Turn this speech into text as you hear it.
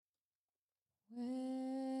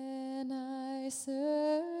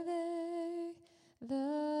survey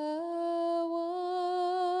the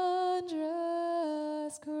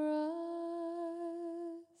wondrous cross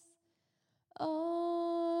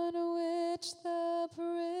on which the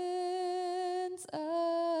Prince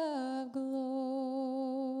of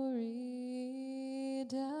Glory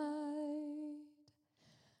died,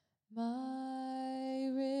 my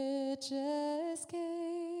richest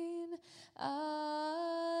gain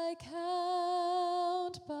I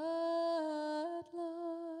count but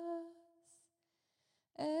loss,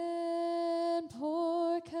 and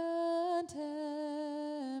pour contempt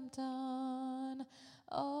on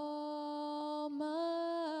all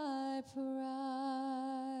my pride.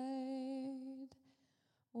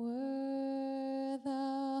 Were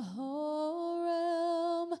the whole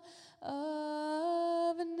realm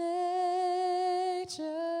of nature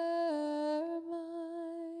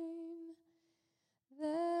mine,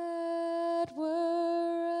 that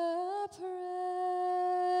were a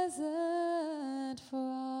present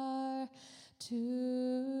far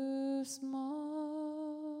too small.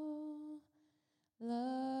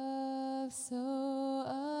 Love so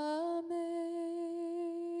amazing,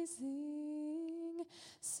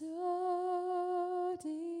 so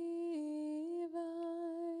divine,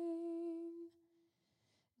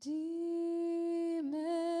 demands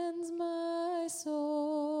my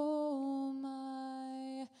soul,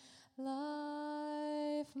 my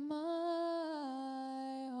life, my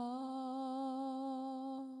all.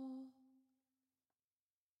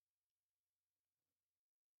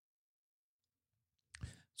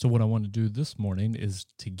 So what I want to do this morning is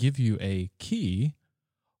to give you a key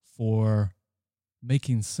for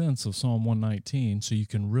making sense of Psalm 119 so you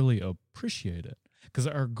can really appreciate it. Because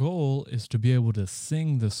our goal is to be able to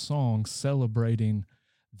sing this song celebrating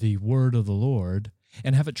the word of the Lord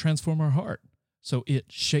and have it transform our heart. So it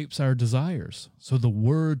shapes our desires. So the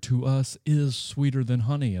word to us is sweeter than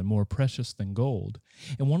honey and more precious than gold.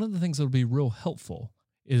 And one of the things that will be real helpful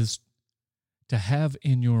is to have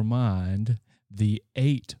in your mind the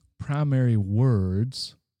 8 primary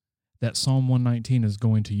words that Psalm 119 is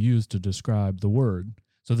going to use to describe the word.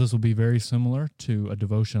 So this will be very similar to a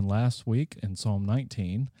devotion last week in Psalm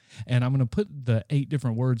 19. And I'm going to put the 8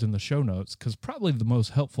 different words in the show notes because probably the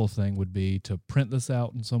most helpful thing would be to print this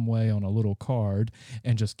out in some way on a little card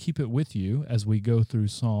and just keep it with you as we go through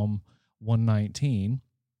Psalm 119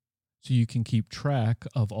 so you can keep track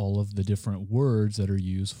of all of the different words that are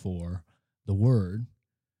used for the word.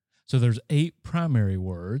 So there's 8 primary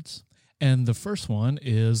words, and the first one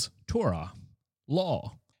is Torah,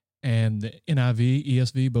 law. And the NIV,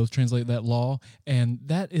 ESV both translate that law, and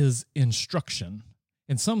that is instruction.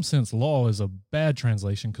 In some sense, law is a bad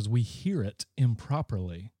translation because we hear it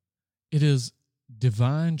improperly. It is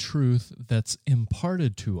divine truth that's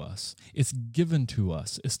imparted to us. It's given to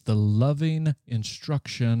us. It's the loving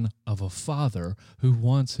instruction of a father who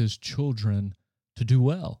wants his children to do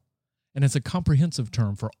well. And it's a comprehensive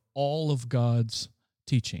term for all of God's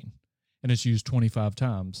teaching. And it's used 25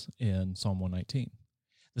 times in Psalm 119.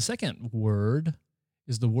 The second word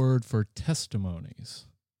is the word for testimonies.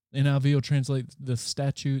 NIV will translate the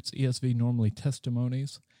statutes, ESV normally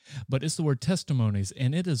testimonies, but it's the word testimonies,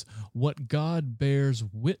 and it is what God bears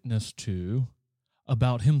witness to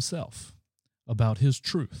about himself, about his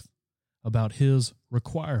truth, about his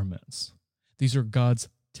requirements. These are God's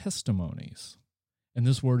testimonies, and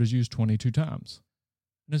this word is used 22 times.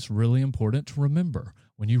 And it's really important to remember,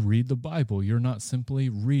 when you read the Bible, you're not simply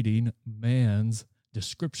reading man's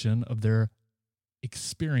description of their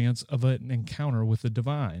experience of an encounter with the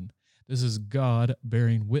divine. This is God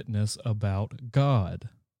bearing witness about God.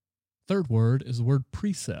 Third word is the word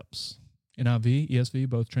precepts. NIV, ESV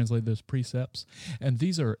both translate this precepts, and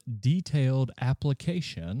these are detailed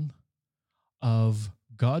application of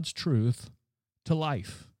God's truth to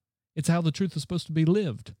life. It's how the truth is supposed to be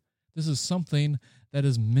lived. This is something that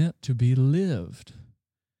is meant to be lived.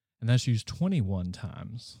 And that's used 21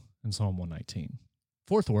 times in Psalm 119.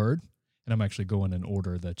 Fourth word, and I'm actually going in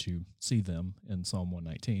order that you see them in Psalm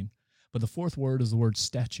 119, but the fourth word is the word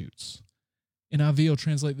statutes. NIV will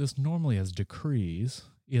translate this normally as decrees,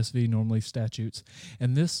 ESV normally statutes,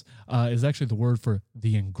 and this is actually the word for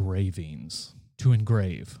the engravings, to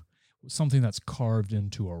engrave, something that's carved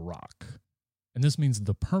into a rock. And this means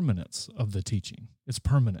the permanence of the teaching. It's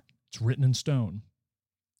permanent. It's written in stone.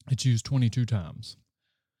 It's used 22 times.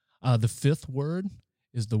 The fifth word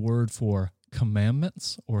is the word for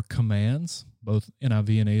commandments or commands. Both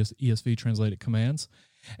NIV and ESV translate it commands.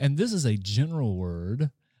 And this is a general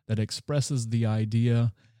word that expresses the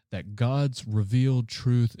idea that God's revealed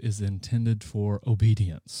truth is intended for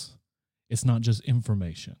obedience. It's not just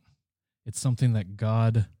information. It's something that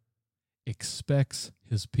God expects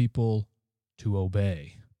his people to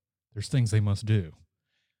obey. There's things they must do.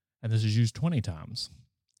 And this is used 20 times.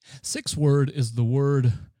 Sixth word is the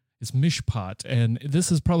word, it's mishpat, and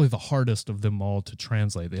this is probably the hardest of them all to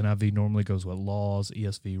translate. The NIV normally goes with laws,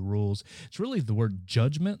 ESV rules. It's really the word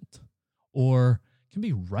judgment, or it can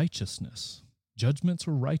be righteousness. Judgments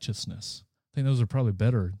or righteousness. I think those are probably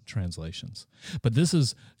better translations. But this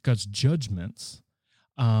is God's judgments.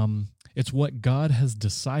 It's what God has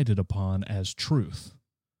decided upon as truth,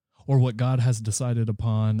 or what God has decided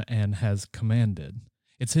upon and has commanded.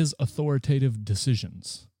 It's his authoritative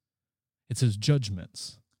decisions. It's his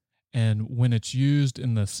judgments. And when it's used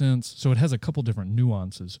in the sense, so it has a couple different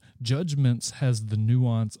nuances. Judgments has the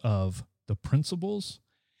nuance of the principles,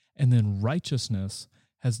 and then righteousness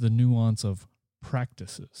has the nuance of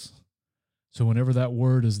practices. So whenever that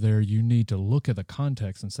word is there, you need to look at the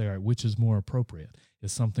context and say, all right, which is more appropriate?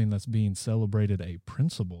 Is something that's being celebrated a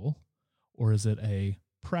principle, or is it a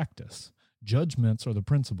practice? Judgments are the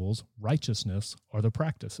principles, righteousness are the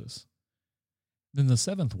practices. Then the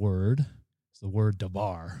seventh word is the word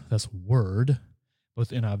davar. That's word. Both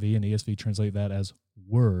NIV and ESV translate that as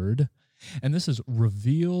word. And this is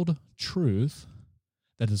revealed truth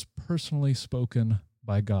that is personally spoken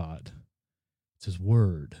by God. It's his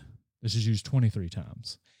word. This is used 23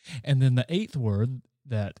 times. And then the eighth word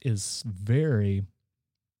that is very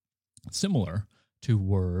similar to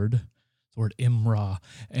word, the word imra,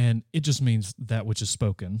 and it just means that which is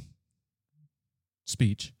spoken,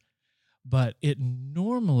 speech, but it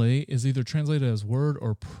normally is either translated as word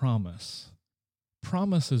or promise.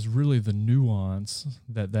 Promise is really the nuance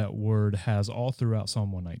that word has all throughout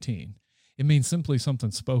Psalm 119. It means simply something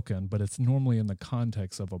spoken, but it's normally in the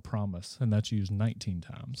context of a promise, and that's used 19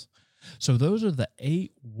 times. So those are the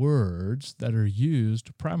 8 words that are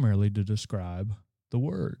used primarily to describe the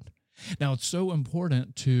word. Now, it's so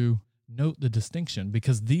important to note the distinction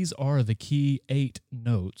because these are the key 8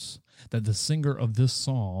 notes that the singer of this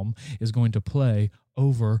psalm is going to play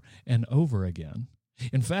over and over again.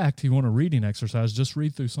 In fact, if you want a reading exercise, just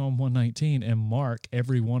read through Psalm 119 and mark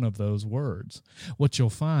every one of those words. What you'll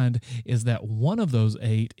find is that one of those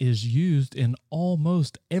 8 is used in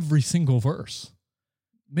almost every single verse.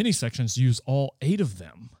 Many sections use all 8 of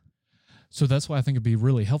them. So that's why I think it'd be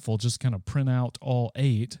really helpful. Just kind of print out all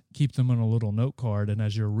 8, keep them on a little note card, and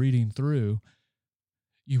as you're reading through,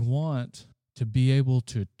 you want to be able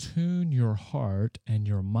to tune your heart and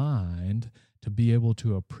your mind to be able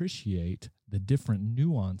to appreciate the different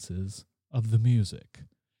nuances of the music.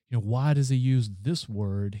 You know, why does he use this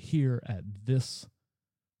word here at this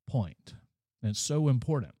point? And it's so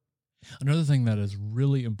important. Another thing that is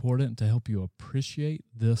really important to help you appreciate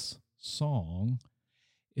this song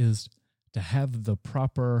is to have the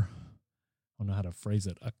proper, I don't know how to phrase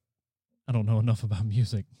it. I don't know enough about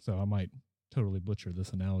music, so I might totally butcher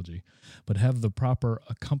this analogy, but have the proper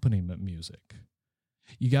accompaniment music.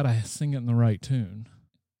 You got to sing it in the right tune.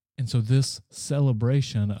 And so this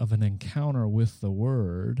celebration of an encounter with the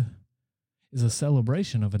Word is a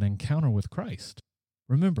celebration of an encounter with Christ.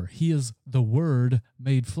 Remember, he is the Word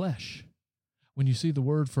made flesh. When you see the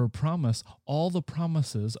word for promise, all the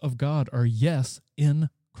promises of God are yes in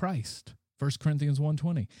Christ. 1 Corinthians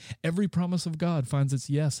 1:20. Every promise of God finds its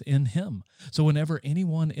yes in him. So whenever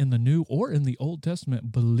anyone in the New or in the Old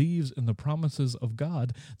Testament believes in the promises of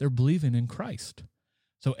God, they're believing in Christ.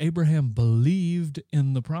 So Abraham believed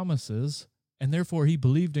in the promises, and therefore he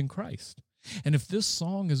believed in Christ. And if this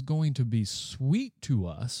song is going to be sweet to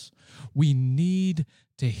us, we need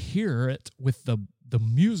to hear it with the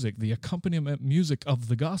music, the accompaniment music of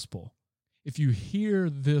the gospel. If you hear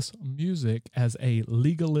this music as a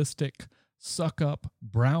legalistic, suck-up,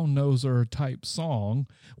 brown-noser type song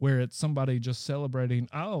where it's somebody just celebrating,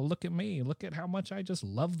 oh, look at me, look at how much I just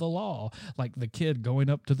love the law, like the kid going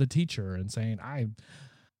up to the teacher and saying,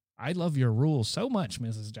 I love your rules so much,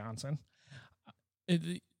 Mrs. Johnson.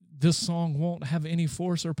 This song won't have any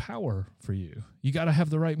force or power for you. You got to have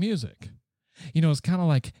the right music. You know, it's kind of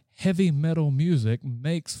like heavy metal music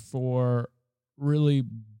makes for really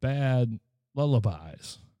bad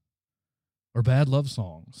lullabies or bad love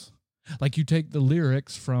songs. Like you take the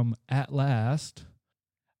lyrics from At Last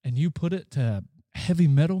and you put it to heavy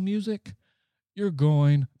metal music, you're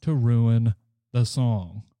going to ruin the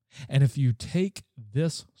song. And if you take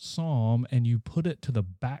this psalm and you put it to the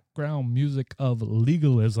background music of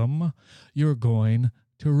legalism, you're going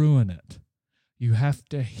to ruin it. You have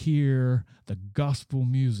to hear the gospel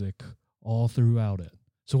music all throughout it.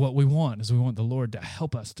 So what we want is we want the Lord to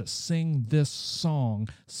help us to sing this song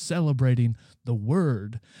celebrating the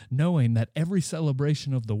Word, knowing that every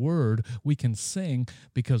celebration of the Word we can sing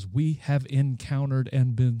because we have encountered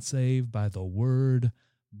and been saved by the Word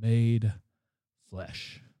made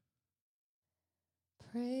flesh.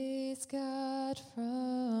 Praise God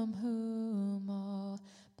from whom all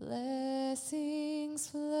blessings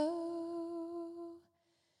flow.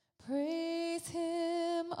 Praise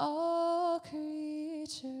Him, all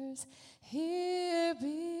creatures here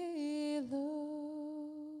below.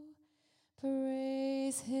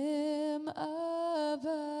 Praise Him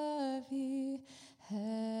above, ye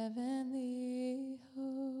heavenly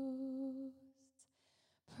hosts.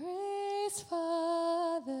 Praise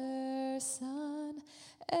Father, Son,